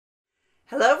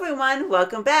Hello everyone,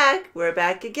 welcome back. We're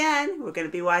back again. We're going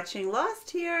to be watching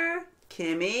Lost here.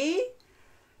 Kimmy,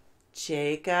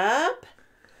 Jacob,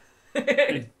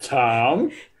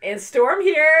 Tom, and Storm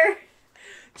here.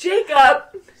 Jacob.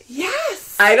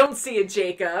 Yes. I don't see a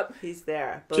Jacob. He's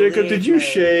there. Jacob, did you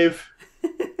shave?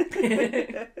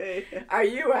 Are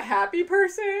you a happy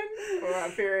person or a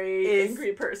very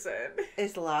angry person?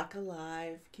 Is Locke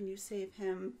alive? Can you save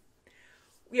him?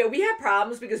 Yeah, we have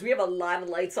problems because we have a lot of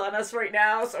lights on us right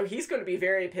now, so he's going to be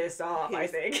very pissed off, I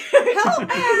think. Help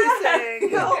me, he's saying.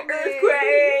 Help me.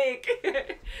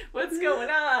 Earthquake! What's going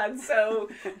on? So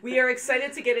we are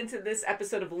excited to get into this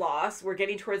episode of Lost. We're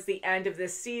getting towards the end of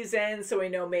this season, so we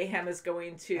know mayhem is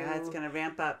going to... Yeah, it's going to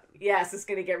ramp up. Yes, it's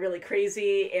going to get really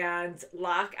crazy, and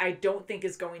Locke, I don't think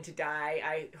is going to die.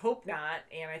 I hope not,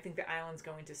 and I think the island's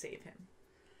going to save him.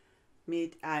 Me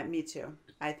too.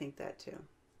 I think that too.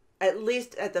 At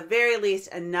the very least,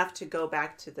 enough to go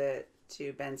back to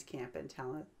Ben's camp and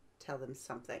tell them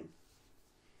something.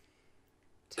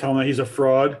 Tell him that he's a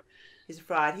fraud. He's a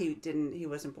fraud. He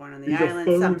wasn't born on the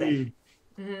island. Something.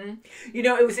 Mm-hmm. You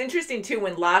know, it was interesting too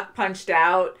when Locke punched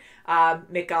out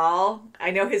Mikhail.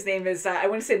 I know his name is I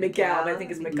want to say Miguel, but I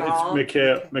think it's Mikhail.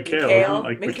 It's Mikhail,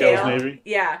 like Mikhail's Navy.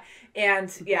 Yeah,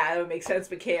 and yeah, that would make sense,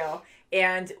 Mikhail.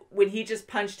 And when he just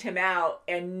punched him out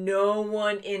and no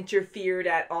one interfered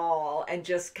at all and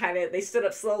just kind of, they stood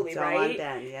up slowly, it's right? all on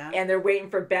Ben, yeah. And they're waiting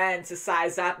for Ben to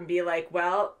size up and be like,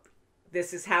 well,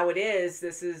 this is how it is.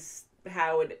 This is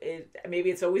how it is. Maybe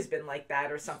it's always been like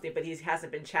that or something, but he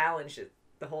hasn't been challenged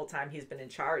the whole time he's been in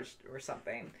charge or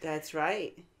something. That's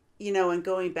right. You know, and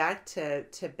going back to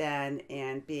Ben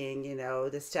and being, you know,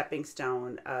 the stepping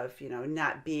stone of, you know,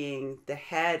 not being the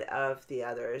head of the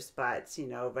others, but, you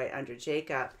know, right under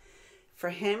Jacob, for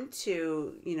him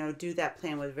to, you know, do that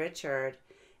plan with Richard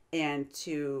and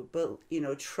to, you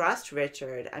know, trust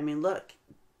Richard. I mean, look,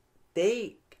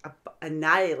 they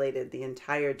annihilated the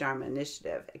entire Dharma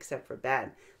Initiative except for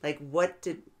Ben. Like,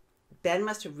 Ben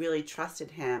must have really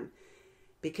trusted him.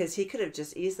 Because he could have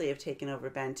just easily have taken over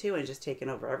Ben too and just taken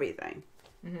over everything.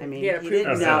 Mm-hmm. I mean, he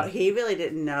didn't know. He really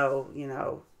didn't know. You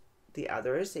know, the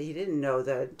others. He didn't know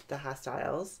the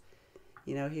hostiles.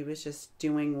 You know, he was just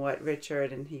doing what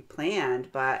Richard and he planned.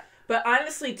 But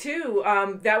honestly, too,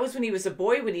 that was when he was a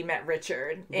boy when he met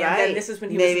Richard, and right. then this is when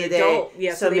he was an adult.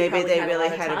 Yeah, so maybe they really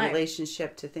had a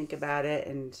relationship to think about it,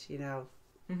 and you know.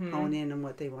 Mm-hmm. Hone in on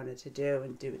what they wanted to do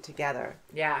and do it together.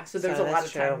 Yeah, so there's a lot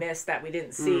of time missed that we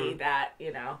didn't see. That,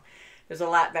 you know, there's a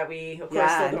lot that we, of course,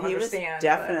 still don't understand. He was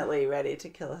definitely ready to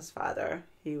kill his father.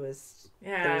 He was.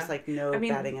 Yeah, there was like no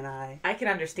batting an eye. I can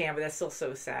understand, but that's still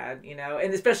so sad, you know,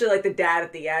 and especially like the dad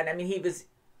at the end. I mean, he was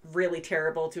really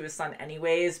terrible to his son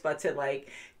anyways, but to like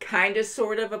kind of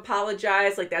sort of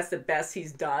apologize, like that's the best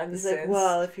he's done he's since like,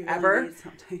 well, if you really ever. Need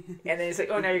something. And then he's like,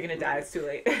 oh, now you're gonna die. It's too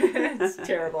late. It's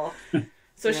terrible.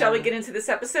 So shall we get into this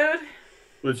episode?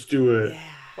 Let's do it. Yeah.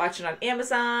 Watching on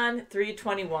Amazon,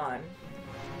 3/21.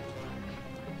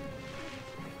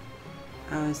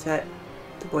 Oh, is that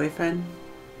the boyfriend?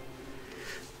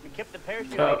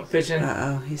 Oh, Vision.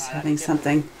 Uh-oh, he's having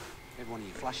something. Had one of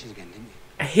your flashes again, didn't you?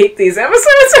 I hate these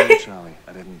episodes. No, Charlie,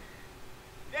 I didn't.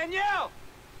 Danielle!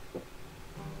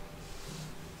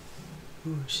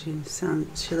 Ooh, she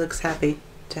looks happy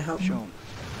to help. Show him.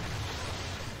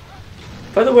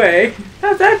 By the way,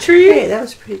 how's that tree? Hey, that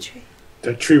was a pretty tree.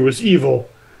 That tree was evil.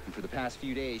 And for the past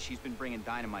few days, she's been bringing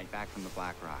dynamite back from the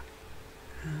Black Rock.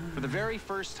 For the very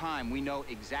first time, we know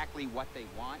exactly what they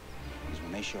want. Because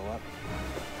when they show up,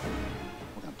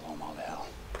 we're gonna blow them all to hell.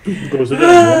 Goes it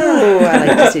Oh, I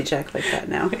like to see Jack like that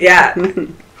now. Yeah.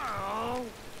 Oh,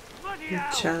 bloody hell!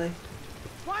 Charlie.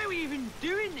 Why are we even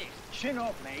doing this? Chin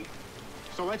up, mate.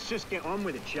 So let's just get on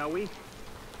with it, shall we?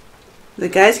 The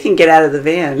guys can get out of the You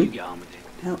van. get on with it.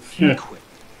 Help. Yeah. Quit.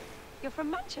 You're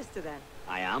from Manchester then?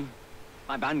 I am.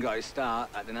 My band got its start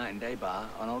at the Night and Day Bar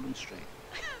on Oldham Street.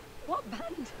 What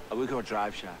band? A Wilco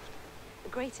drive shaft. The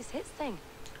greatest hits thing.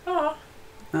 Oh.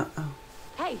 Uh-oh.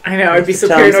 Hey, I know, I'd be so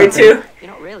Tell him paranoid something. too. you're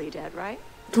not really dead, right?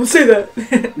 Don't say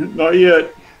that. Not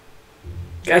yet.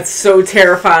 That's so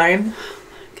terrifying.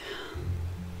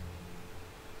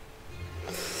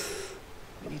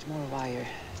 We need more wire.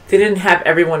 They didn't have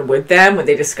everyone with them when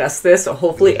they discussed this, so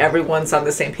hopefully everyone's on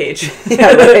the same page.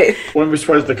 Yeah, right. Wouldn't be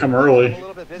surprised to come early. A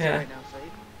little bit busy Yeah. right now,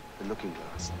 Sadie. The Looking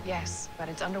Glass. Yes, but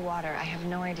it's underwater. I have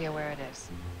no idea where it is.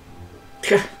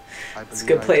 It's a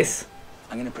good place.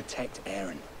 I'm gonna protect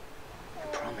Aaron. I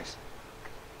promise.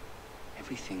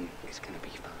 Everything is gonna be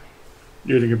fine.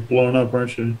 You're gonna get blown up,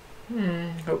 aren't you?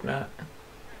 Hope not.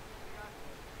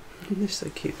 They're so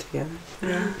cute together.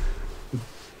 Yeah.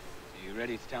 You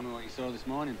ready to tell me what you saw this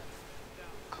morning?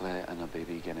 Of Claire and her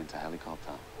baby get into a helicopter.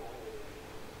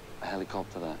 A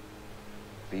helicopter that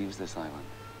leaves this island.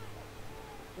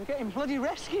 We're getting bloody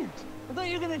rescued. I thought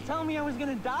you were going to tell me I was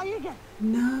going to die again.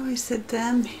 No, I said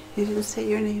them. You didn't say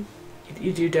your name.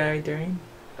 You do die during?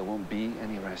 There won't be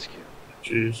any rescue.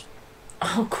 Jeez.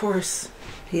 Oh, of course.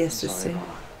 He has to Sorry, say.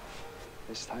 Mama.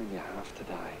 This time you have to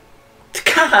die.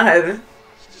 God!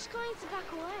 She's just going to back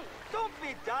away. Don't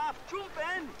be daft. Jump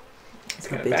in. He's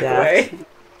gonna Be back daft. away.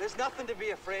 There's nothing to be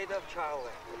afraid of, Charlie.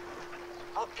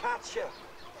 I'll catch you.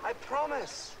 I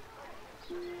promise.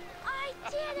 I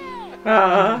did it!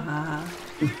 Aww.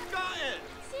 You got it.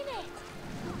 Seen it!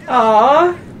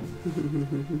 Aww.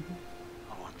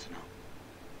 I want to know.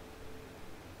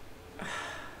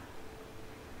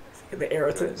 The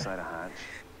arrow to You're the inside a hatch,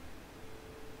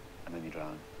 and then you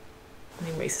drown.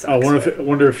 anyway sucks. I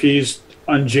wonder if he's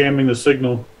unjamming the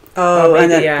signal. Oh, maybe,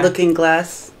 and that yeah. looking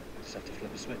glass. Just have to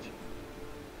flip a switch.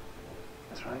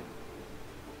 That's right.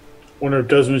 Wonder if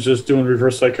Desmond's just doing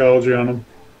reverse psychology on him.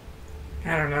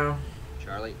 I don't know.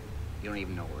 Charlie, you don't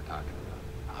even know what we're talking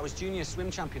about. I was junior swim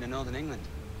champion in Northern England.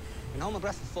 I can hold my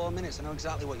breath for 4 minutes. I know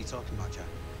exactly what you're talking about, Jack.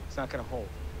 It's not going to hold.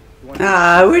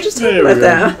 Ah, we're just talking There we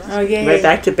about them. Oh, yay. Right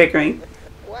back to bickering.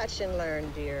 Watch and learn,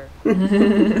 dear.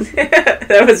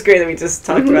 That was great that we just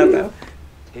talked about that.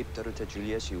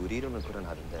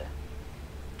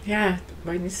 Yeah,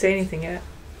 why didn't you say anything yet?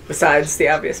 Besides the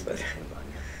obvious, but.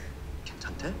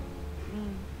 괜찮대?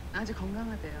 아주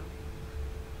건강하대요.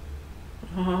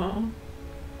 Aww.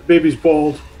 The baby's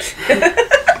bald.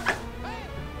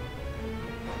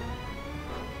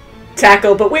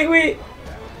 Tackle, but wait.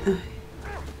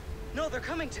 No, they're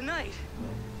coming tonight.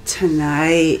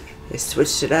 Tonight. They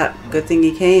switched it up. Good thing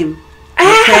he came.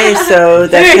 Okay, so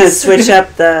that's going to switch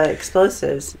up the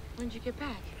explosives. When'd you get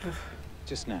back?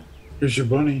 Just now. Here's your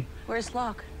bunny. Where's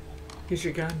Locke? Here's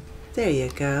your gun. There you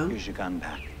go. Here's your gun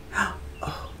back.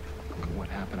 What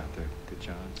happened out there? Did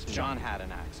John? John had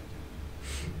an accident.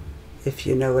 If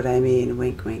you know what I mean.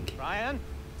 Wink, wink. Ryan?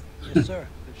 Yes, sir.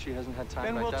 If she hasn't had time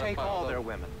Then to we'll take identify all the- their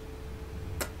women.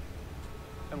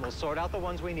 And we'll sort out the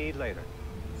ones we need later.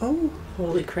 Oh,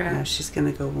 Holy now crap. she's going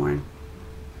to go warn.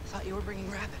 I thought you were bringing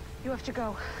Rabbit. You have to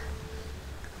go.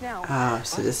 Now. Oh,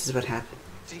 so this is what happened.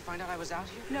 Did he find out I was out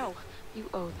here? No, you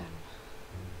owe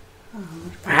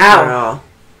them. Wow.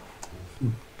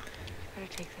 Girl. Better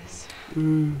take this.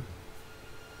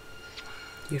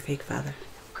 Your fake father.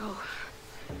 Go.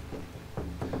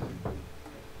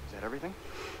 Is that everything?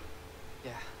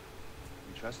 Yeah.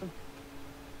 You trust him?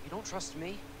 You don't trust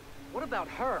me? What about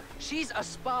her? She's a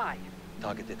spy.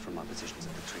 Targeted from our positions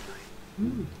at the tree line.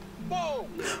 Whoa!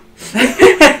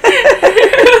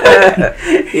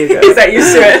 You go. He's not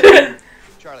used to it.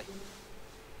 Charlie,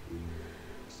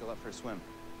 still up for a swim?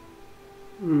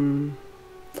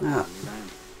 Oh.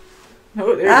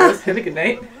 Oh, there it goes. Have a good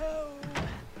night.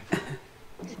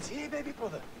 It's here, baby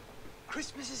brother.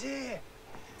 Christmas is here.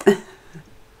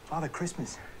 Father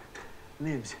Christmas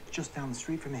lives just down the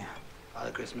street from here.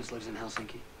 Father Christmas lives in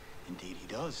Helsinki. Indeed he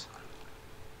does.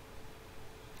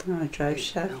 Oh, drive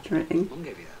shaft ring. Mum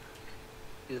gave you that.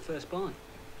 You're the firstborn.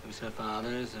 It was her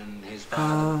father's and his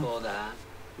father before that.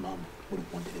 Mum would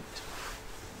have wanted it this way.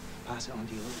 Pass it on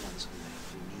to your little one someday.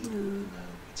 You need to know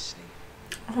it's safe.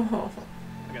 Oh.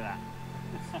 Look at that.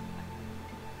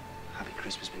 Happy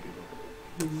Christmas, baby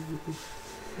brother.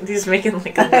 He's making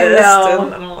like a list. I know.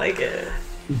 And I don't like it.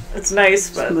 It's nice,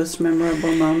 It's but. the most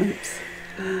memorable moments.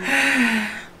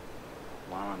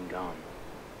 While I'm gone,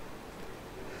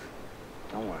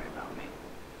 don't worry about me.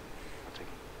 I'll take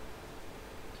it.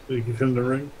 Did you give him the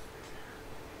ring?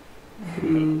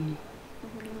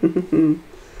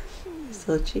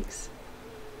 Still cheeks.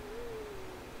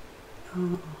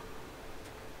 Oh.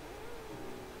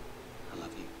 I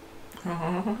love you.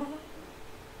 Aww.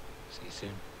 See you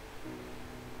soon.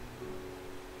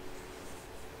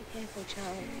 Be careful,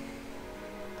 Charlie.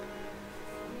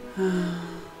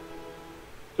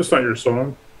 That's not your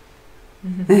song.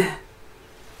 Get the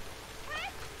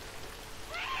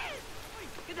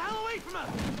hell away from her!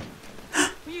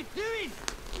 What are you doing?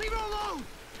 Leave her alone!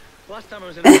 Last time I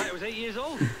was in a fight, I was 8 years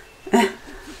old.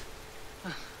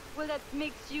 Well, that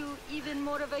makes you even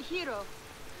more of a hero,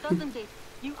 doesn't it?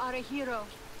 You are a hero,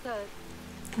 sir.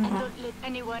 And don't let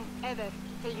anyone ever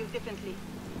tell you differently.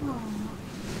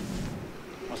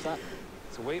 What's that?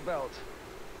 It's a weight belt.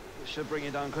 It should bring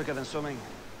you down quicker than swimming.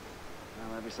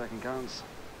 Well, every second counts.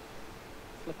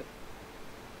 Flip it.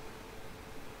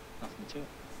 Nothing to it.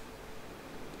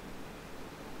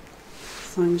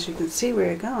 As long as you can see where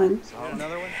you're going. So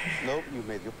another one? Nope, you've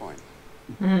made your point.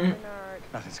 Bernard,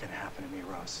 Nothing's gonna happen to me,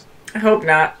 Ross. I hope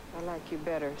not. I like you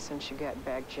better since you got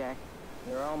back, Jack.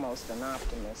 You're almost an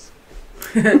optimist.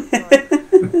 You're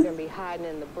gonna be hiding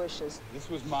in the bushes. This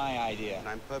was my idea, and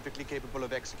I'm perfectly capable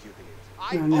of executing it.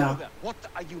 I know. What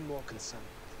are you more concerned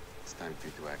with? It's time for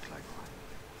you to act like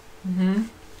one.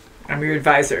 I'm your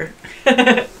advisor.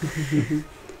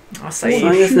 I'll say as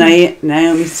long as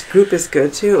Naomi's group is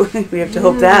good too. We have to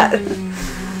hope that. I'm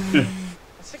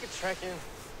sick of trekking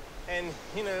and,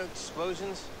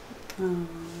 explosions. Oh,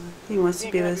 he wants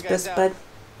to be with his best bud.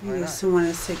 He doesn't want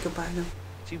to say goodbye to him.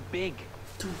 Too big.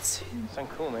 Don't say it. Sound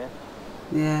cool, man.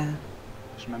 Yeah.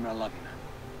 Just remember I love you, man.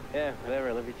 Yeah, whatever.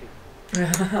 I love you too.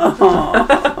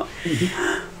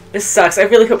 This sucks. I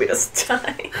really hope he doesn't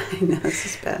die. I know, this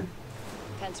is bad.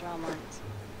 Tents are all mine.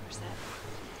 Where's that?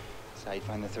 That's how you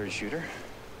find the third shooter.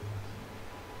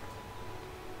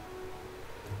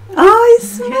 Oh,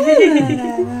 he's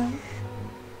smiling.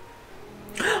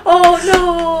 Oh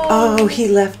no! Oh, he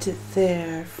left it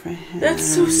there for him. That's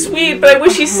so sweet, but I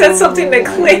wish he said something to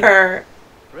Claire.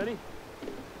 Ready?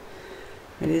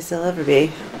 Ready as they'll ever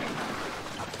be.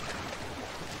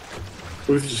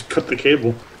 We could just cut the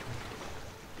cable.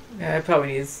 Yeah, it probably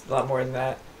needs a lot more than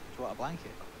that. Do you want a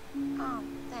blanket? Oh,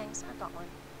 thanks. I've got one.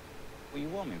 Well, you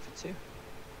want me for two.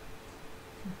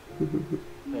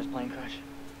 First plane crash.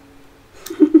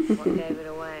 What gave it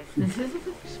away?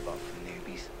 Spot for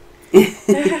newbies. We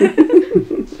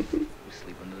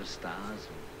sleep under the stars,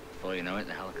 and before you know it,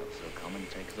 the helicopters will come and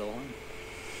take us all home.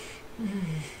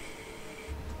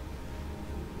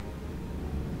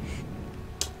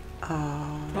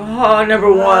 Oh,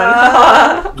 number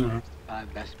one.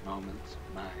 5 best moments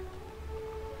of my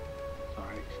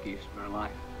sorry excuse for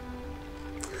life.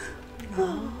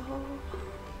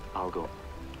 I'll go.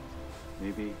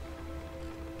 Maybe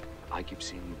I keep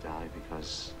seeing you die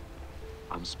because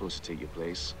I'm supposed to take your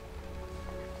place.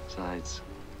 Besides,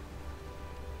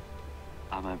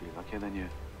 I might be luckier than you.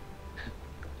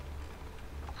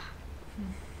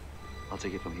 I'll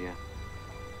take it from here.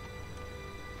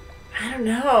 I don't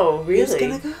know, really. He's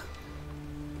gonna go?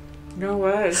 No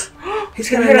way. He's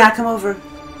gonna knock him over.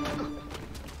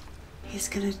 He's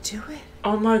gonna do it.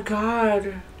 Oh my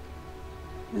god.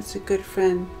 That's a good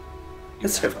friend.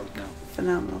 That's a both know.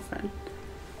 phenomenal friend.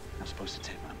 I'm supposed to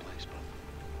take my place,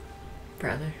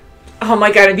 Brother. Oh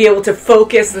my god, and be able to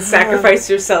focus and sacrifice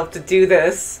yourself to do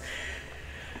this.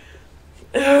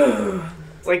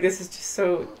 It's like, this is just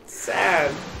so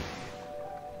sad.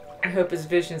 I hope his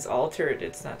vision's altered.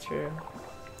 It's not true.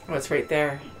 Oh, it's right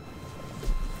there.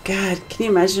 God, can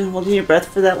you imagine holding your breath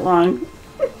for that long?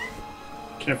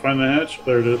 Can't find the hatch.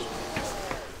 There it is.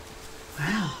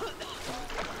 Wow.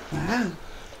 Wow.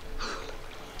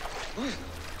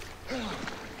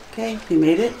 Okay, he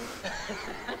made it.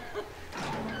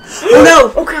 Oh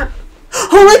no! Oh crap!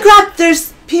 Holy crap!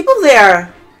 There's people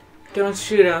there! Don't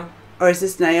shoot him. Or is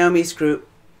this Naomi's group?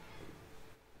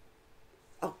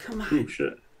 Oh, come on. Oh,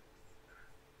 shit.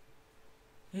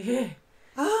 Yeah.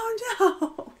 Oh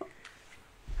no!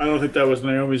 I don't think that was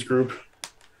Naomi's group.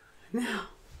 No.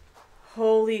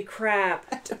 Holy crap.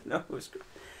 I don't know whose group.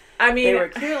 I mean, they were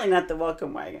clearly not the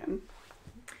welcome wagon.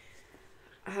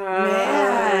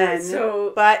 Man.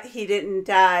 So, but he didn't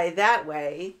die that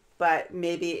way. But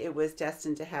maybe it was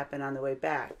destined to happen on the way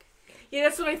back. yeah,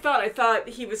 that's what I thought. I thought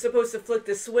he was supposed to flick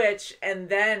the switch and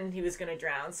then he was going to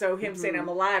drown. So him saying, I'm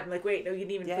alive, I'm like, wait, no, you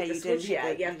didn't even flick the switch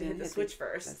yet. You have to hit the switch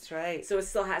first. That's right. So it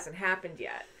still hasn't happened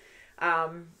yet.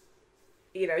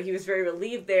 You know, he was very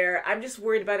relieved there. I'm just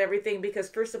worried about everything because,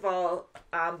 first of all,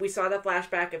 we saw the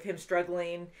flashback of him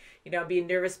struggling, you know, being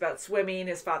nervous about swimming.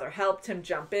 His father helped him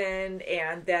jump in.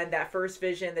 And then that first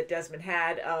vision that Desmond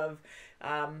had of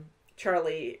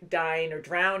Charlie dying or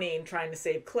drowning, trying to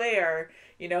save Claire,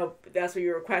 you know, that's what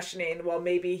you were questioning. Well,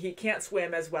 maybe he can't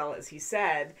swim as well as he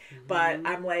said. But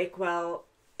I'm like, well,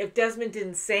 if Desmond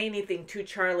didn't say anything to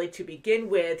Charlie to begin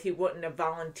with, he wouldn't have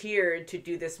volunteered to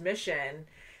do this mission.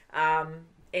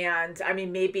 And I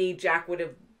mean, maybe Jack would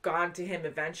have gone to him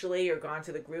eventually or gone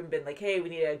to the group and been like, hey, we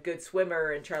need a good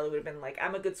swimmer. And Charlie would have been like,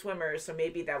 I'm a good swimmer. So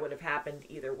maybe that would have happened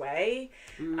either way.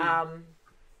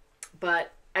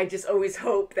 But I just always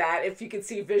hope that if you could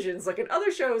see visions like in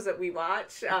other shows that we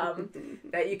watch,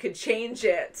 that you could change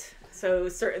it so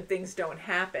certain things don't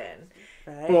happen.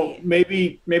 Right. Well,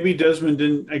 maybe Desmond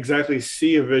didn't exactly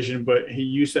see a vision, but he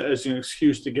used it as an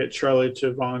excuse to get Charlie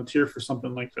to volunteer for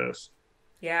something like this.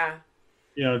 Yeah.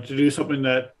 You know, to do something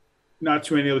that not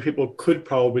too many other people could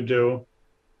probably do.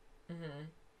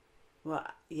 Well,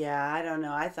 yeah, I don't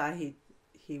know. I thought he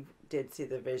did see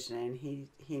the vision and he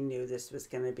knew this was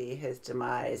going to be his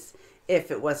demise.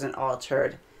 If it wasn't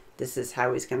altered, this is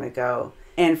how he's going to go.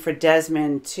 And for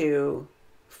Desmond to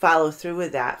follow through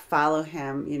with that, follow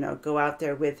him, you know, go out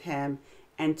there with him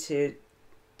and to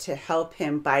to help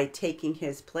him by taking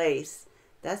his place,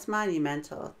 that's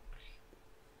monumental.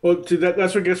 Well,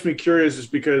 that's what gets me curious is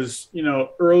because,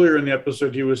 earlier in the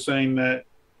episode, he was saying that,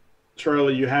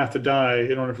 Charlie, you have to die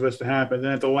in order for this to happen.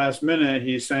 Then at the last minute,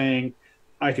 he's saying,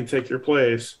 I can take your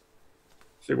place.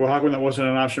 It's like, well, how come that wasn't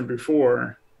an option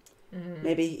before?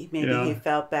 Maybe he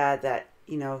felt bad that,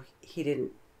 he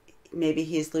didn't, maybe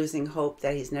he's losing hope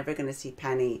that he's never going to see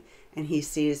Penny, and he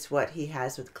sees what he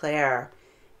has with Claire.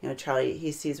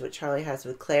 He sees what Charlie has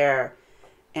with Claire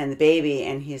and the baby,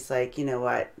 and he's like, you know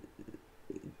what,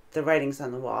 the writing's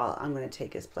on the wall. I'm going to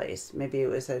take his place. Maybe it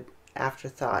was an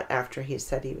afterthought after he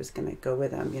said he was going to go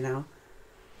with him,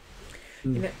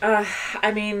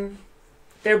 I mean,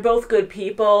 they're both good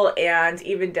people, and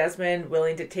even Desmond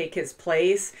willing to take his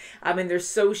place. I mean, they're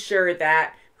so sure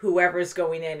that whoever's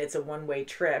going in, it's a one-way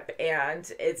trip, and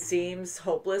it seems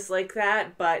hopeless like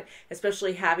that, but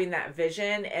especially having that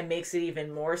vision, it makes it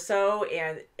even more so,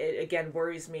 and it again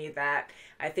worries me that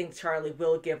I think Charlie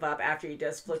will give up after he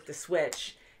does flip the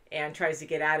switch and tries to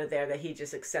get out of there, that he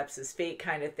just accepts his fate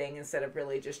kind of thing instead of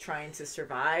really just trying to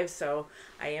survive. So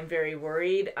I am very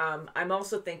worried. I'm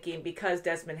also thinking, because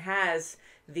Desmond has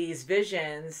these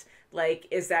visions, like,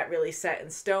 is that really set in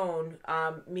stone?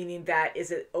 Meaning that,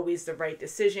 is it always the right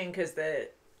decision because the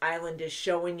island is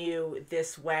showing you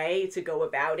this way to go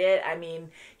about it? I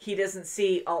mean, he doesn't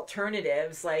see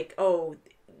alternatives like, oh,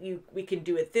 we can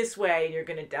do it this way and you're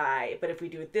going to die, but if we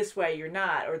do it this way, you're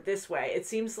not, or this way. It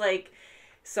seems like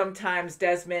sometimes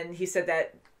Desmond, he said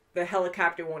that the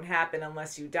helicopter won't happen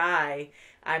unless you die.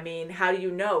 I mean, how do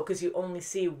you know? Because you only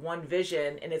see one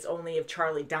vision, and it's only of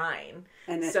Charlie dying.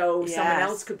 Someone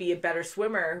else could be a better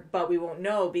swimmer, but we won't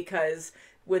know, because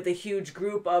with the huge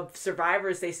group of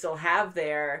survivors they still have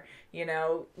there,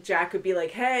 Jack could be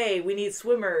like, hey, we need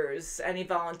swimmers. Any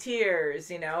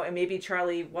volunteers? And maybe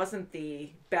Charlie wasn't the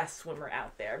best swimmer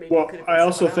out there. Maybe I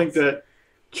also think that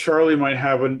Charlie might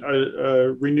have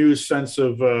a renewed sense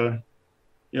of,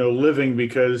 living,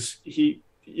 because he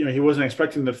wasn't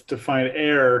expecting to find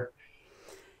air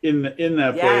in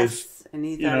that place. And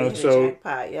he thought he hit a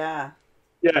jackpot.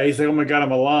 Yeah, he's like, oh my God,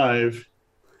 I'm alive.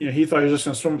 He thought he was just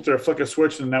going to swim up there, flick a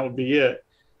switch, and that would be it.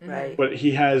 Right. But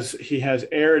he has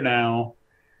air now.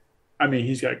 I mean,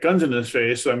 he's got guns in his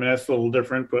face, so I mean that's a little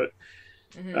different. But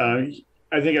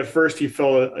I think at first he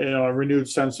felt a renewed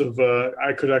sense of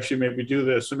I could actually maybe do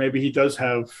this. So maybe he does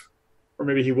have, or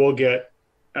maybe he will get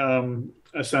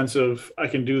a sense of I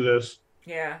can do this.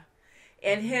 Yeah.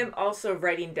 And him also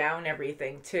writing down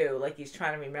everything too. Like, he's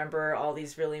trying to remember all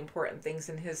these really important things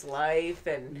in his life,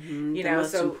 and the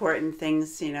most important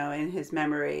things, in his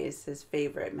memories, his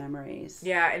favorite memories.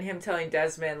 Yeah, and him telling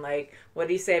Desmond, like, what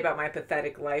did he say about my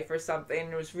pathetic life or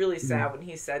something? It was really sad when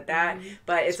he said that.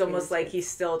 But it's almost like he's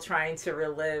still trying to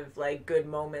relive, like, good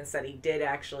moments that he did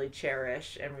actually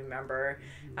cherish and remember.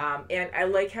 And I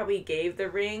like how he gave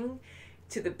the ring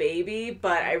to the baby,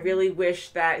 but I really wish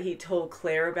that he told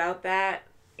Claire about that,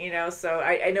 so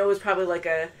I know it was probably like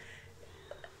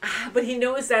but he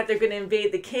knows that they're going to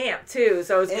invade the camp too,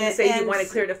 so I was going to say he wanted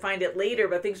Claire to find it later,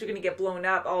 but things are going to get blown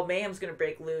up, all mayhem's going to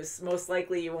break loose, most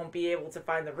likely you won't be able to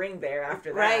find the ring there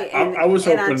after that. Right, and I was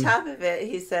hoping... and on top of it,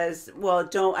 he says, well,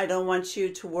 I don't want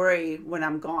you to worry when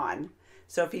I'm gone.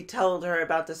 So if he told her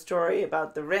about the story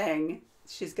about the ring,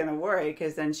 she's going to worry,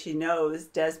 because then she knows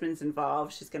Desmond's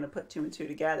involved. She's going to put 2 and 2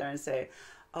 together and say,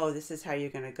 oh, this is how you're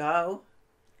going to go.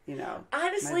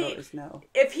 Honestly, my vote is no.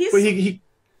 If he's... But he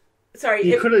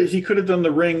could have done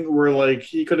the ring where, like,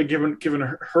 he could have given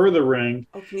her the ring,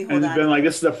 and been like,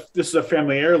 this is a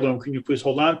family heirloom. Can you please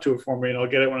hold on to it for me, and I'll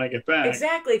get it when I get back.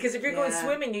 Exactly, because if you're going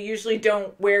swimming, you usually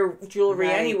don't wear jewelry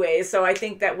anyway, so I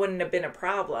think that wouldn't have been a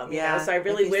problem. So I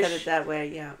really wish said it that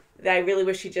way. Yeah. I really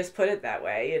wish he just put it that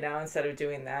way, instead of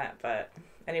doing that. But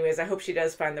anyways, I hope she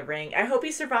does find the ring. I hope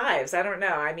he survives. I don't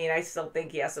know. I mean, I still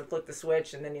think he has to flip the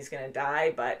switch and then he's going to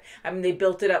die. But, I mean, they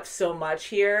built it up so much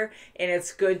here. And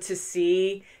it's good to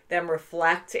see them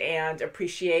reflect and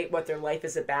appreciate what their life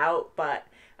is about. But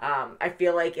I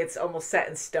feel like it's almost set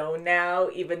in stone now,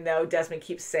 even though Desmond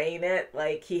keeps saying it.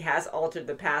 Like, he has altered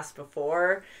the past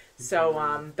before. So,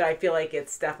 but I feel like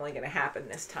it's definitely going to happen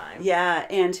this time. Yeah,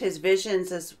 and his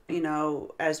visions, as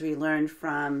we learned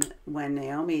from when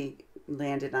Naomi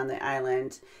landed on the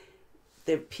island,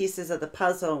 the pieces of the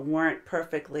puzzle weren't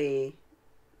perfectly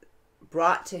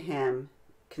brought to him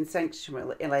in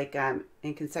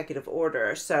consecutive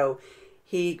order. So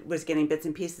he was getting bits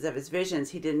and pieces of his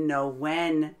visions. He didn't know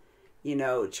when,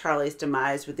 Charlie's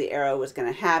demise with the arrow was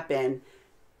going to happen,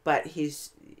 but he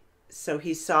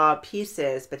saw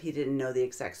pieces, but he didn't know the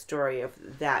exact story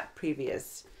of that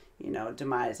previous,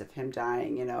 demise of him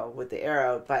dying, with the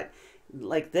arrow. But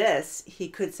like this, he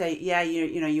could say, yeah,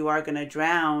 you know, you are going to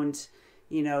drown,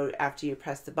 you know, after you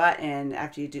press the button,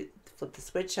 after you flip the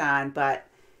switch on, but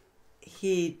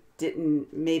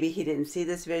maybe he didn't see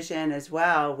this vision as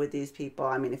well with these people.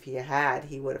 I mean, if he had,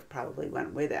 he would have probably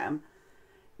went with them,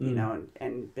 you know,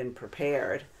 and been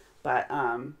prepared. But,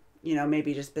 you know,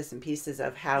 maybe just bits and pieces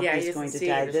of how he's going to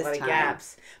die this time.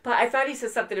 Gaps. But I thought he said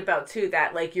something about, too,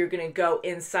 that, like, you're going to go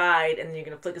inside and you're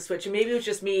going to flick a switch. And maybe it was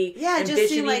just me it just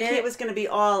seemed like it was going to be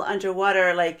all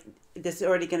underwater, like this is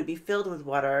already going to be filled with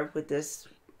water with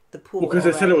the pool. Because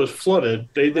they said it was flooded.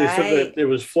 They said that it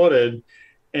was flooded.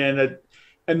 And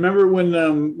remember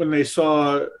when they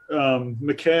saw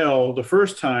Mikhail the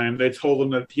first time, they told him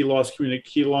that he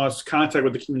lost contact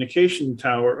with the communication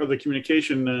tower or the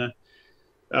communication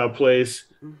place,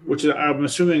 which I'm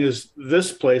assuming is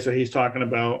this place that he's talking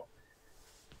about.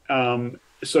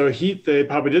 So they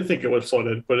probably did think it was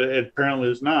flooded, but it apparently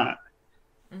is not.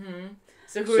 Mm-hmm.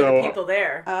 So who are the people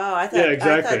there? Oh, I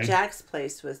thought Jack's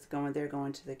place was going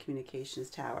to the communications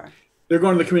tower. They're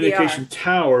going to the communication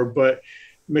tower, but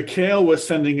Mikhail was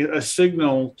sending a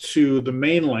signal to the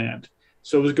mainland.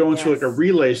 So it was going to like a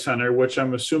relay center, which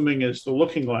I'm assuming is the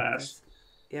Looking Glass.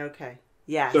 Yeah, okay.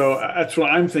 Yeah. So that's what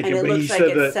I'm thinking. And it but looks like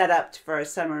it's set up for a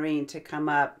submarine to come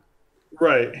up.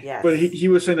 Right. Yes. But he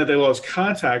was saying that they lost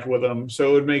contact with them. So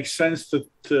it would make sense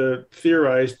to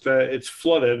theorize that it's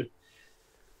flooded.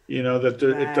 You know, that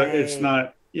it's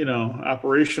not, you know,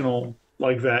 operational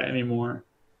like that anymore.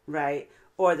 Right.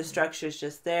 Or the structure's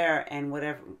just there, and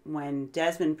when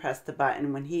Desmond pressed the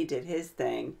button, when he did his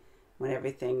thing, when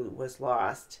everything was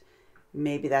lost,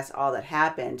 maybe that's all that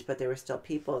happened, but there were still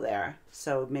people there.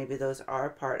 So maybe those are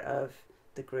part of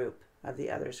the group, of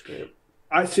the others group.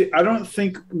 I don't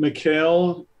think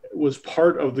Mikhail was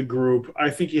part of the group. I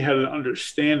think he had an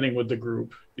understanding with the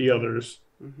group, the others,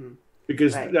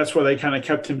 because that's why they kind of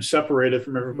kept him separated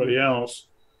from everybody else.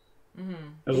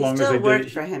 As long as they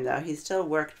worked for him, though. He still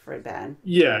worked for Ben.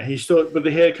 Yeah, but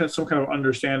they had some kind of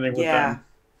understanding with them.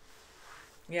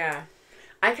 Yeah.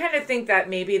 I kind of think that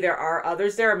maybe there are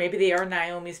others there, or maybe they are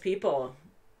Naomi's people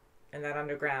in that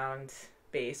underground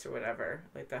base or whatever,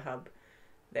 like the hub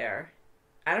there.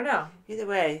 I don't know. Either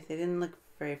way, they didn't look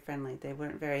very friendly. They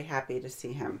weren't very happy to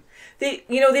see him. They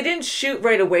didn't shoot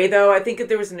right away, though. I think if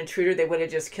there was an intruder, they would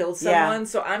have just killed someone. Yeah.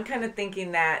 So I'm kind of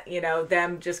thinking that,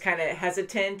 them just kind of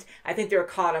hesitant. I think they were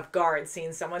caught off guard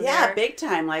seeing someone there. Yeah, big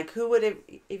time. Like, who would have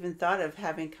even thought of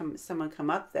having someone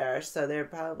come up there? So they're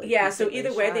probably... Yeah, so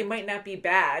either way, they might not be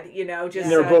bad, just...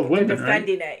 They're both women, they're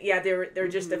defending right? it. Yeah, they're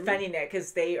just defending it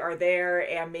because they are there,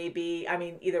 and maybe... I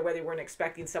mean, either way, they weren't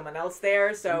expecting someone else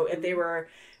there. So if they were...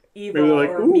 evil like,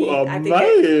 or mean. I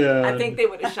I think they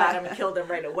would have shot him and killed him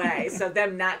right away. So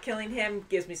them not killing him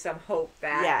gives me some hope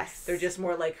that they're just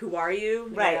more like, who are you?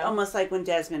 Right, almost like when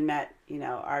Desmond met,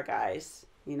 our guys.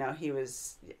 He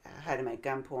had him at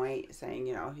gunpoint saying,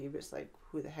 he was like,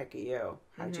 who the heck are you?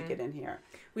 How'd you get in here?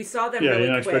 We saw them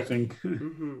really quick.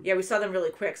 Expecting. Yeah, we saw them really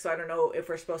quick, so I don't know if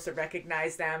we're supposed to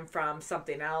recognize them from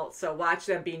something else. So watch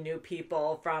them be new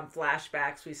people from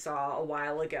flashbacks we saw a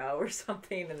while ago or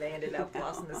something, and they ended up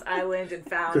lost on this island and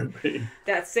found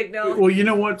that signal. Well, you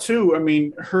know what, too? I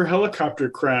mean, her helicopter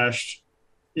crashed,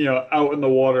 out in the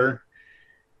water.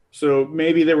 So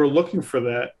maybe they were looking for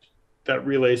that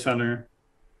relay center.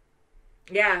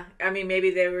 Yeah, I mean,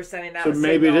 maybe they were sending out. So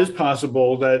maybe it is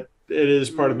possible that it is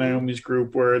part of Naomi's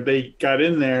group where they got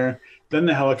in there, then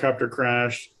the helicopter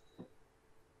crashed.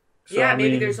 So,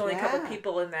 maybe there's only a couple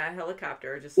people in that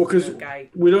helicopter. Just because guy.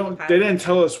 They didn't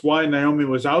tell us why Naomi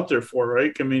was out there for,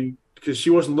 right? I mean, because she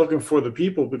wasn't looking for the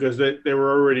people because they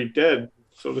were already dead,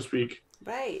 so to speak.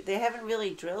 Right. They haven't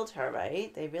really drilled her,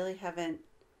 right? They really haven't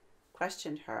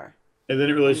questioned her. They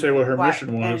didn't really say what her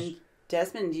mission was. And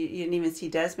Desmond, you didn't even see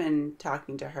Desmond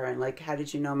talking to her and like, how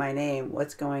did you know my name?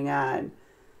 What's going on?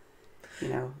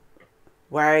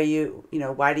 Why are you,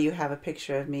 why do you have a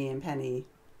picture of me and Penny?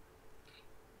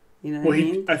 You know what I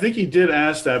mean? I think he did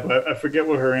ask that, but I forget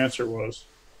what her answer was.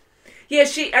 Yeah,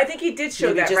 I think he did show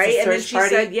Maybe that, right? And then she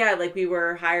said, like we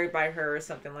were hired by her or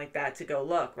something like that to go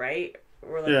look, right?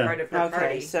 We're like part of her party.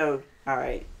 Okay, so, all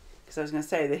right. Because I was going to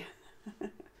say,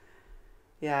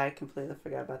 I completely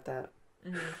forgot about that.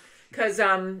 Because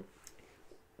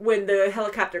when the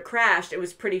helicopter crashed, it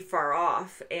was pretty far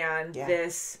off, and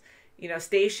this,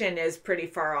 station is pretty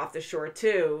far off the shore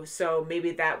too. So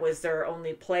maybe that was their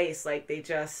only place. Like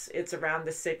it's around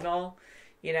the signal,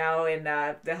 and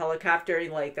the helicopter,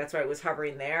 like that's why it was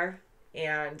hovering there,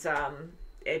 and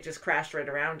it just crashed right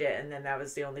around it, and then that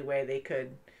was the only way they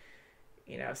could,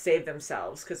 save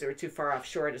themselves because they were too far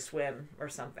offshore to swim or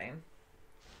something.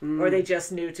 or they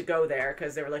just knew to go there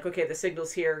because they were like, okay, the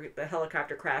signal's here, the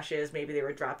helicopter crashes, maybe they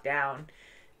were dropped down.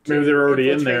 Maybe they were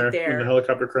already in infiltrate there when the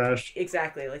helicopter crashed.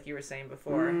 Exactly, like you were saying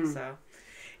before. So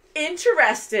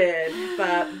interested,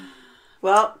 but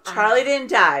well, Charlie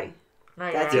didn't die.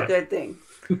 That's yet. a good thing.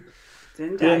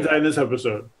 Didn't die in this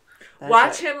episode.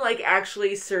 Watch him like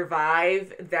actually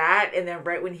survive that, and then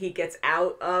right when he gets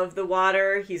out of the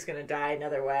water, he's gonna die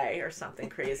another way or something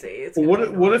crazy. It's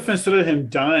what if instead of him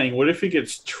dying, what if he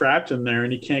gets trapped in there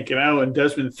and he can't get out, and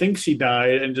Desmond thinks he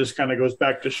died and just kind of goes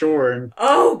back to shore? And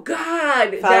oh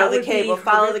God, follow the cable.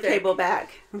 Follow the cable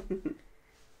back.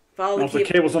 Follow the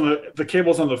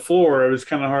cable's on the floor. It was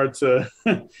kind of hard to,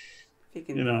 he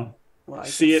can,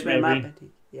 see it maybe.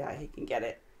 Yeah, he can get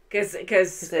it.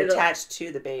 Because they're attached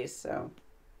to the base, so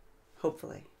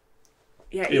hopefully.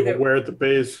 Yeah, but where at the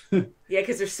base? Yeah,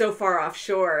 because they're so far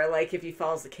offshore. Like if he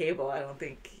follows the cable, I don't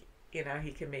think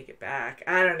he can make it back.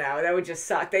 I don't know. That would just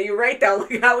suck. That you're right though.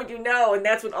 Like how would you know? And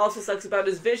that's what also sucks about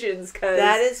his visions. Cause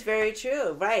that is very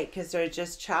true, right? Because they're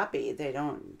just choppy. They're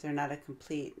not a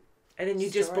complete. And then you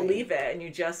just believe it, and you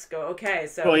just go, okay.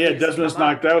 So well, yeah, Desmond's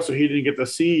knocked out, so he didn't get to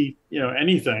see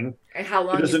anything. And how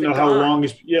long he doesn't know how long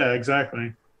he's. Yeah,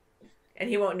 exactly. And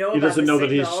he won't know. He doesn't know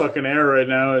that he's signal. sucking air right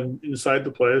now inside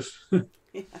the place.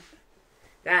 Yeah.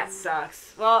 That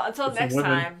sucks. Well, until next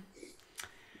time.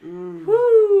 Mm.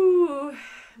 Whoo,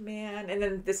 man! And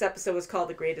then this episode was called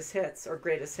 "The Greatest Hits" or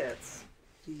 "Greatest Hits."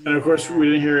 Yeah. And of course, we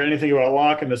didn't hear anything about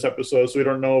Locke in this episode, so we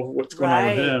don't know what's going on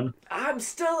with him. I'm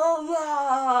still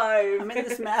alive. I'm in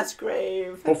this mass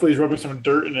grave. Hopefully, he's rubbing some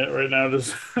dirt in it right now.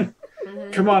 Just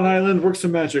come on, Island, work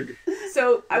some magic.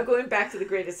 So I'm going back to the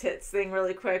greatest hits thing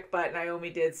really quick, but Naomi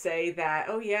did say that,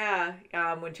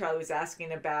 when Charlie was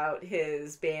asking about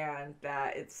his band,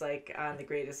 that it's like on the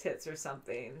greatest hits or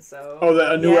something. So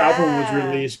that a new album was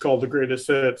released called The Greatest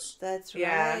Hits. That's right.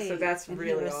 Yeah, so that's and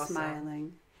really he was awesome.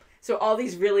 Smiling. So all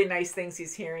these really nice things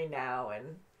he's hearing now,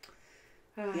 and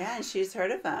yeah, and she's heard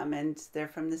of them, and they're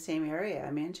from the same area,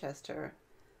 Manchester.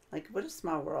 Like, what a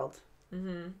small world.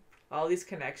 Mm-hmm. All these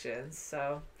connections.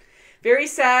 So very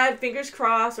sad. Fingers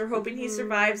crossed. We're hoping he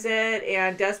survives it.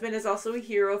 And Desmond is also a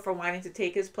hero for wanting to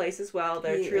take his place as well.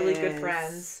 They're truly good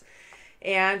friends.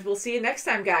 And we'll see you next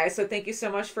time, guys. So thank you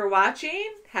so much for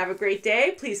watching. Have a great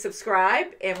day. Please subscribe.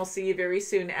 And we'll see you very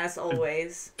soon, as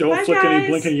always. Don't flick any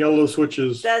blinking yellow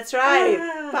switches. That's right.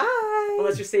 Bye.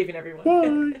 Unless you're saving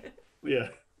everyone. Bye. Yeah.